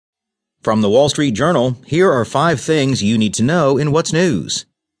From the Wall Street Journal, here are 5 things you need to know in What's News.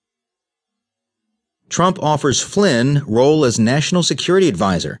 Trump offers Flynn role as National Security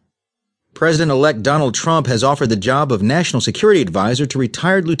Advisor. President-elect Donald Trump has offered the job of National Security Advisor to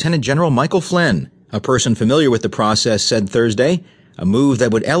retired Lieutenant General Michael Flynn. A person familiar with the process said Thursday, a move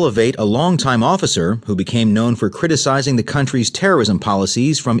that would elevate a longtime officer who became known for criticizing the country's terrorism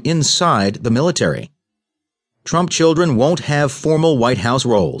policies from inside the military. Trump children won't have formal White House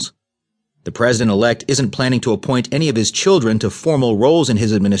roles. The president-elect isn't planning to appoint any of his children to formal roles in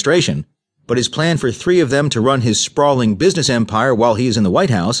his administration, but his plan for 3 of them to run his sprawling business empire while he is in the White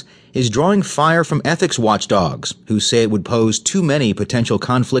House is drawing fire from ethics watchdogs who say it would pose too many potential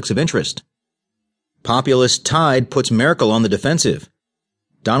conflicts of interest. Populist tide puts Merkel on the defensive.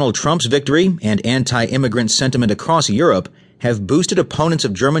 Donald Trump's victory and anti-immigrant sentiment across Europe have boosted opponents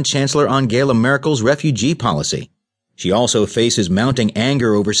of German Chancellor Angela Merkel's refugee policy. She also faces mounting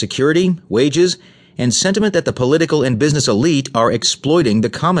anger over security, wages, and sentiment that the political and business elite are exploiting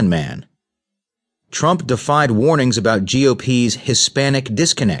the common man. Trump defied warnings about GOP's Hispanic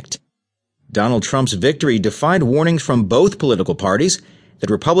disconnect. Donald Trump's victory defied warnings from both political parties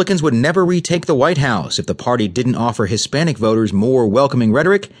that Republicans would never retake the White House if the party didn't offer Hispanic voters more welcoming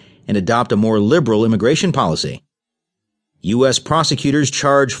rhetoric and adopt a more liberal immigration policy. U.S. prosecutors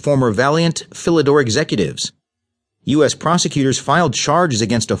charge former Valiant Philidor executives. U.S. prosecutors filed charges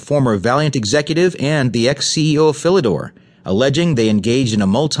against a former Valiant executive and the ex-CEO of Philidor, alleging they engaged in a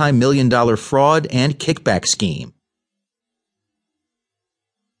multi-million-dollar fraud and kickback scheme.